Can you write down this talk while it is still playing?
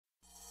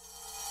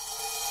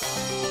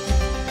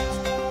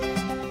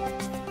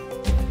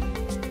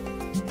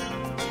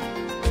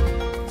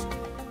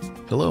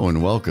Hello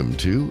and welcome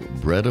to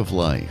Bread of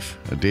Life,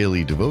 a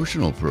daily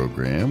devotional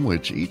program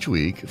which each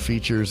week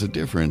features a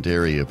different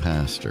area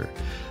pastor.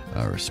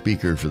 Our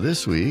speaker for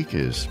this week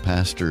is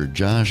Pastor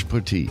Josh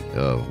Poteet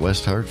of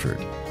West Hartford.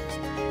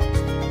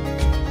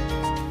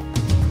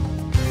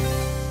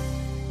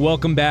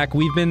 Welcome back.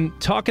 We've been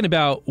talking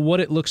about what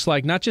it looks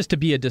like not just to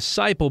be a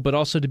disciple, but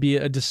also to be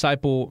a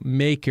disciple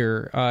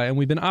maker. And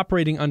we've been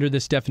operating under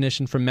this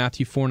definition from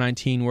Matthew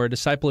 4:19, where a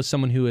disciple is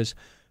someone who is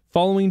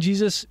following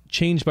Jesus,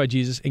 changed by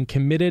Jesus, and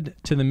committed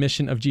to the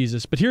mission of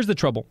Jesus. But here's the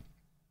trouble.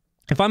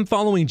 If I'm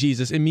following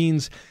Jesus, it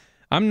means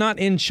I'm not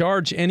in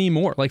charge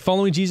anymore. Like,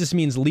 following Jesus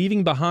means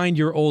leaving behind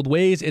your old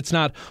ways. It's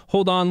not,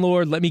 hold on,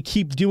 Lord, let me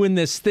keep doing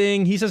this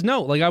thing. He says,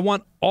 no, I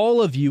want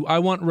all of you. I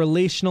want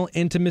relational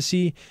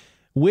intimacy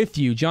with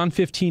you. John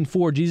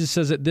 15:4, Jesus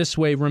says it this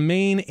way,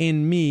 remain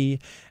in me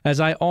as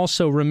I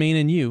also remain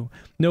in you.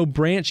 No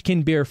branch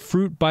can bear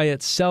fruit by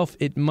itself.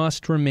 It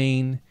must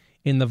remain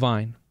in the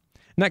vine.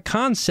 And that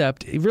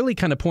concept, it really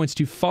kind of points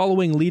to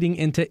following leading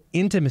into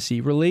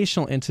intimacy,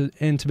 relational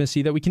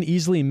intimacy that we can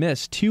easily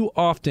miss. Too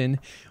often,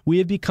 we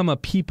have become a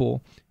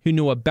people who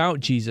know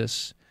about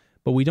Jesus,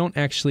 but we don't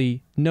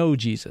actually know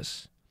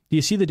Jesus. Do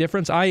you see the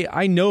difference?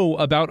 I know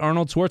about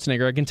Arnold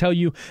Schwarzenegger. I can tell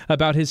you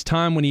about his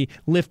time when he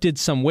lifted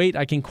some weight.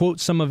 I can quote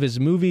some of his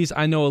movies.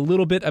 I know a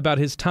little bit about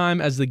his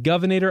time as the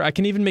governor. I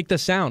can even make the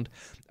sound.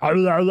 I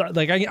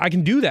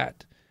can do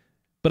that,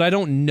 but I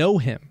don't know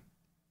him.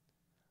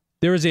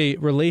 There is a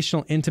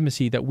relational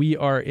intimacy that we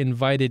are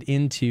invited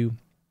into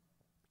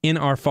in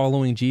our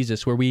following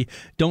Jesus, where we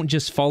don't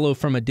just follow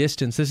from a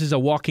distance. This is a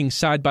walking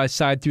side by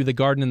side through the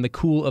garden in the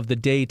cool of the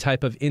day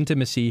type of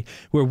intimacy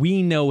where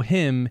we know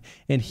him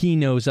and he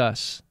knows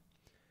us.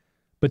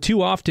 But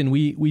too often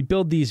we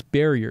build these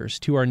barriers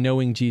to our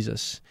knowing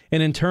Jesus,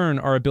 and in turn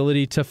our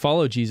ability to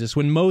follow Jesus.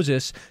 When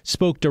Moses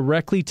spoke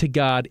directly to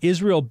God,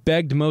 Israel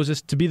begged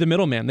Moses to be the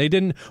middleman. They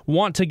didn't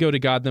want to go to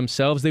God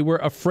themselves. They were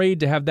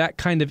afraid to have that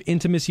kind of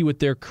intimacy with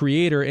their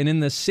Creator. And in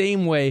the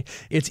same way,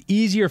 it's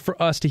easier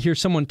for us to hear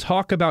someone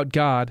talk about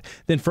God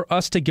than for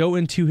us to go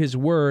into His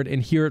Word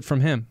and hear it from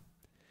Him.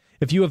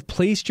 If you have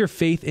placed your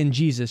faith in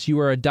Jesus, you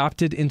are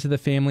adopted into the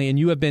family and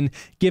you have been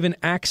given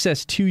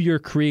access to your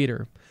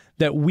Creator,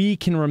 that we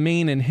can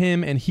remain in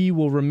Him and He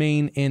will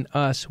remain in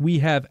us. We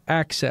have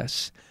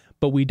access,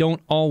 but we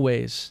don't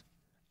always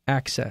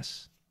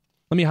access.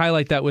 Let me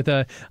highlight that with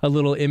a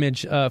little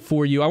image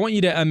for you. I want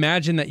you to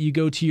imagine that you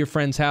go to your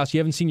friend's house. You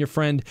haven't seen your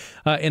friend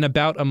in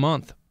about a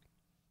month.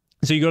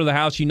 So you go to the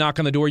house, you knock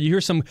on the door, you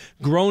hear some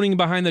groaning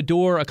behind the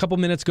door, a couple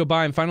minutes go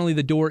by, and finally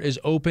the door is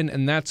open,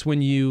 and that's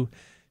when you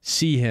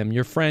see him.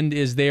 Your friend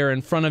is there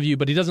in front of you,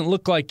 but he doesn't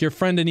look like your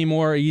friend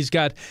anymore. He's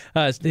got,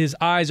 his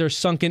eyes are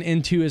sunken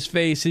into his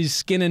face. He's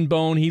skin and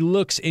bone. He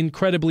looks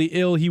incredibly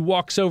ill. He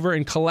walks over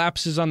and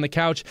collapses on the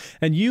couch,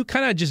 and you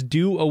kind of just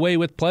do away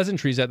with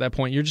pleasantries at that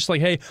point. You're just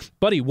like, hey,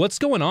 buddy, what's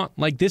going on?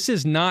 Like, this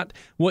is not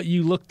what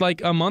you looked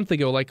like a month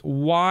ago. Like,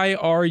 why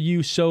are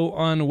you so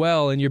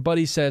unwell? And your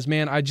buddy says,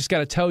 man, I just got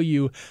to tell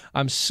you,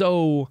 I'm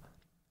so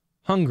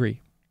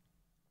hungry.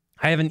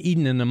 I haven't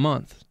eaten in a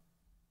month.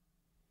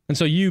 And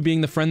so you,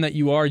 being the friend that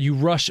you are, you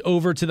rush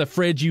over to the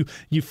fridge, you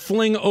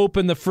fling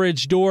open the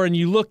fridge door, and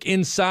you look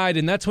inside,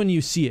 and that's when you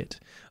see it.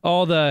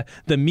 All the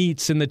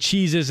meats and the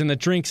cheeses and the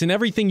drinks and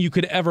everything you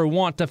could ever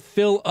want to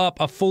fill up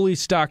a fully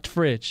stocked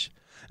fridge.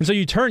 And so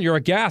you're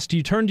aghast,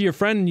 you turn to your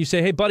friend and you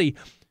say, hey, buddy,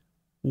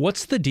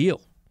 what's the deal?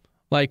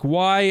 Like,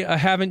 why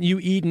haven't you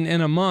eaten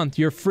in a month?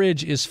 Your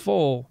fridge is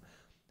full.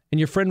 And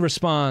your friend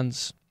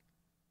responds,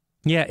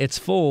 yeah, it's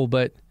full,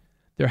 but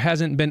there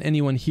hasn't been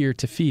anyone here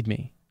to feed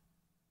me.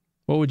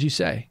 What would you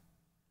say?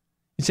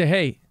 You'd say,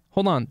 hey,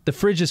 hold on, the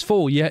fridge is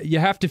full. You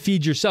have to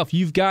feed yourself.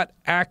 You've got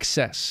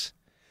access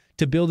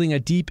to building a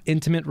deep,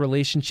 intimate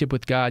relationship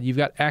with God. You've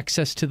got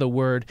access to the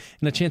Word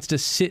and a chance to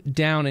sit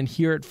down and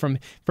hear it from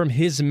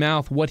His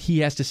mouth, what He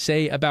has to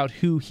say about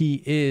who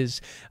He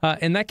is.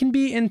 And that can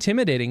be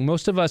intimidating.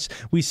 Most of us,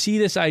 we see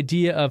this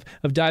idea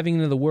of diving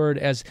into the Word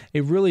as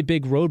a really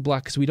big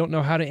roadblock because we don't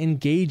know how to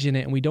engage in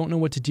it and we don't know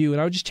what to do. And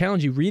I would just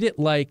challenge you, read it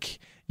like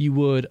you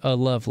would a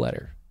love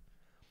letter.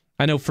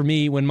 I know for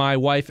me, when my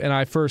wife and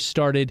I first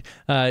started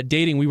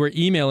dating, we were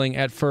emailing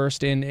at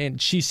first, and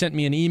she sent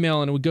me an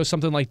email, and it would go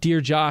something like,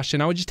 Dear Josh,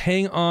 and I would just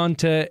hang on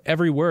to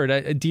every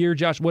word. Dear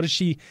Josh, what does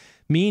she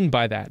mean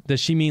by that? Does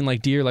she mean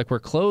like dear, like we're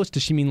close?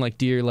 Does she mean like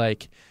dear,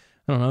 like,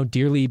 I don't know,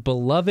 dearly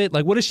beloved?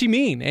 Like, what does she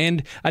mean?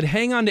 And I'd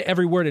hang on to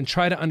every word and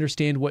try to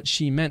understand what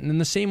she meant. And in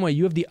the same way,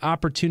 you have the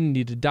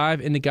opportunity to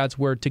dive into God's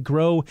Word, to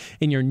grow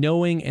in your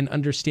knowing and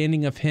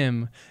understanding of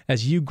Him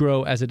as you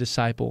grow as a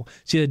disciple.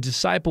 See, a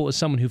disciple is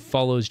someone who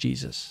follows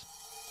Jesus.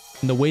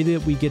 And the way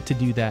that we get to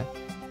do that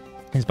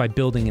is by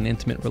building an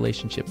intimate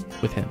relationship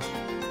with Him.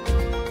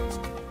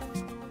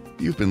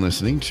 You've been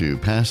listening to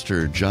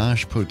Pastor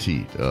Josh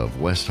Poteet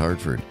of West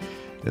Hartford,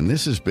 and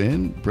this has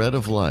been Bread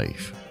of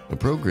Life, a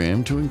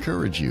program to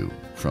encourage you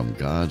from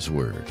God's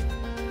Word.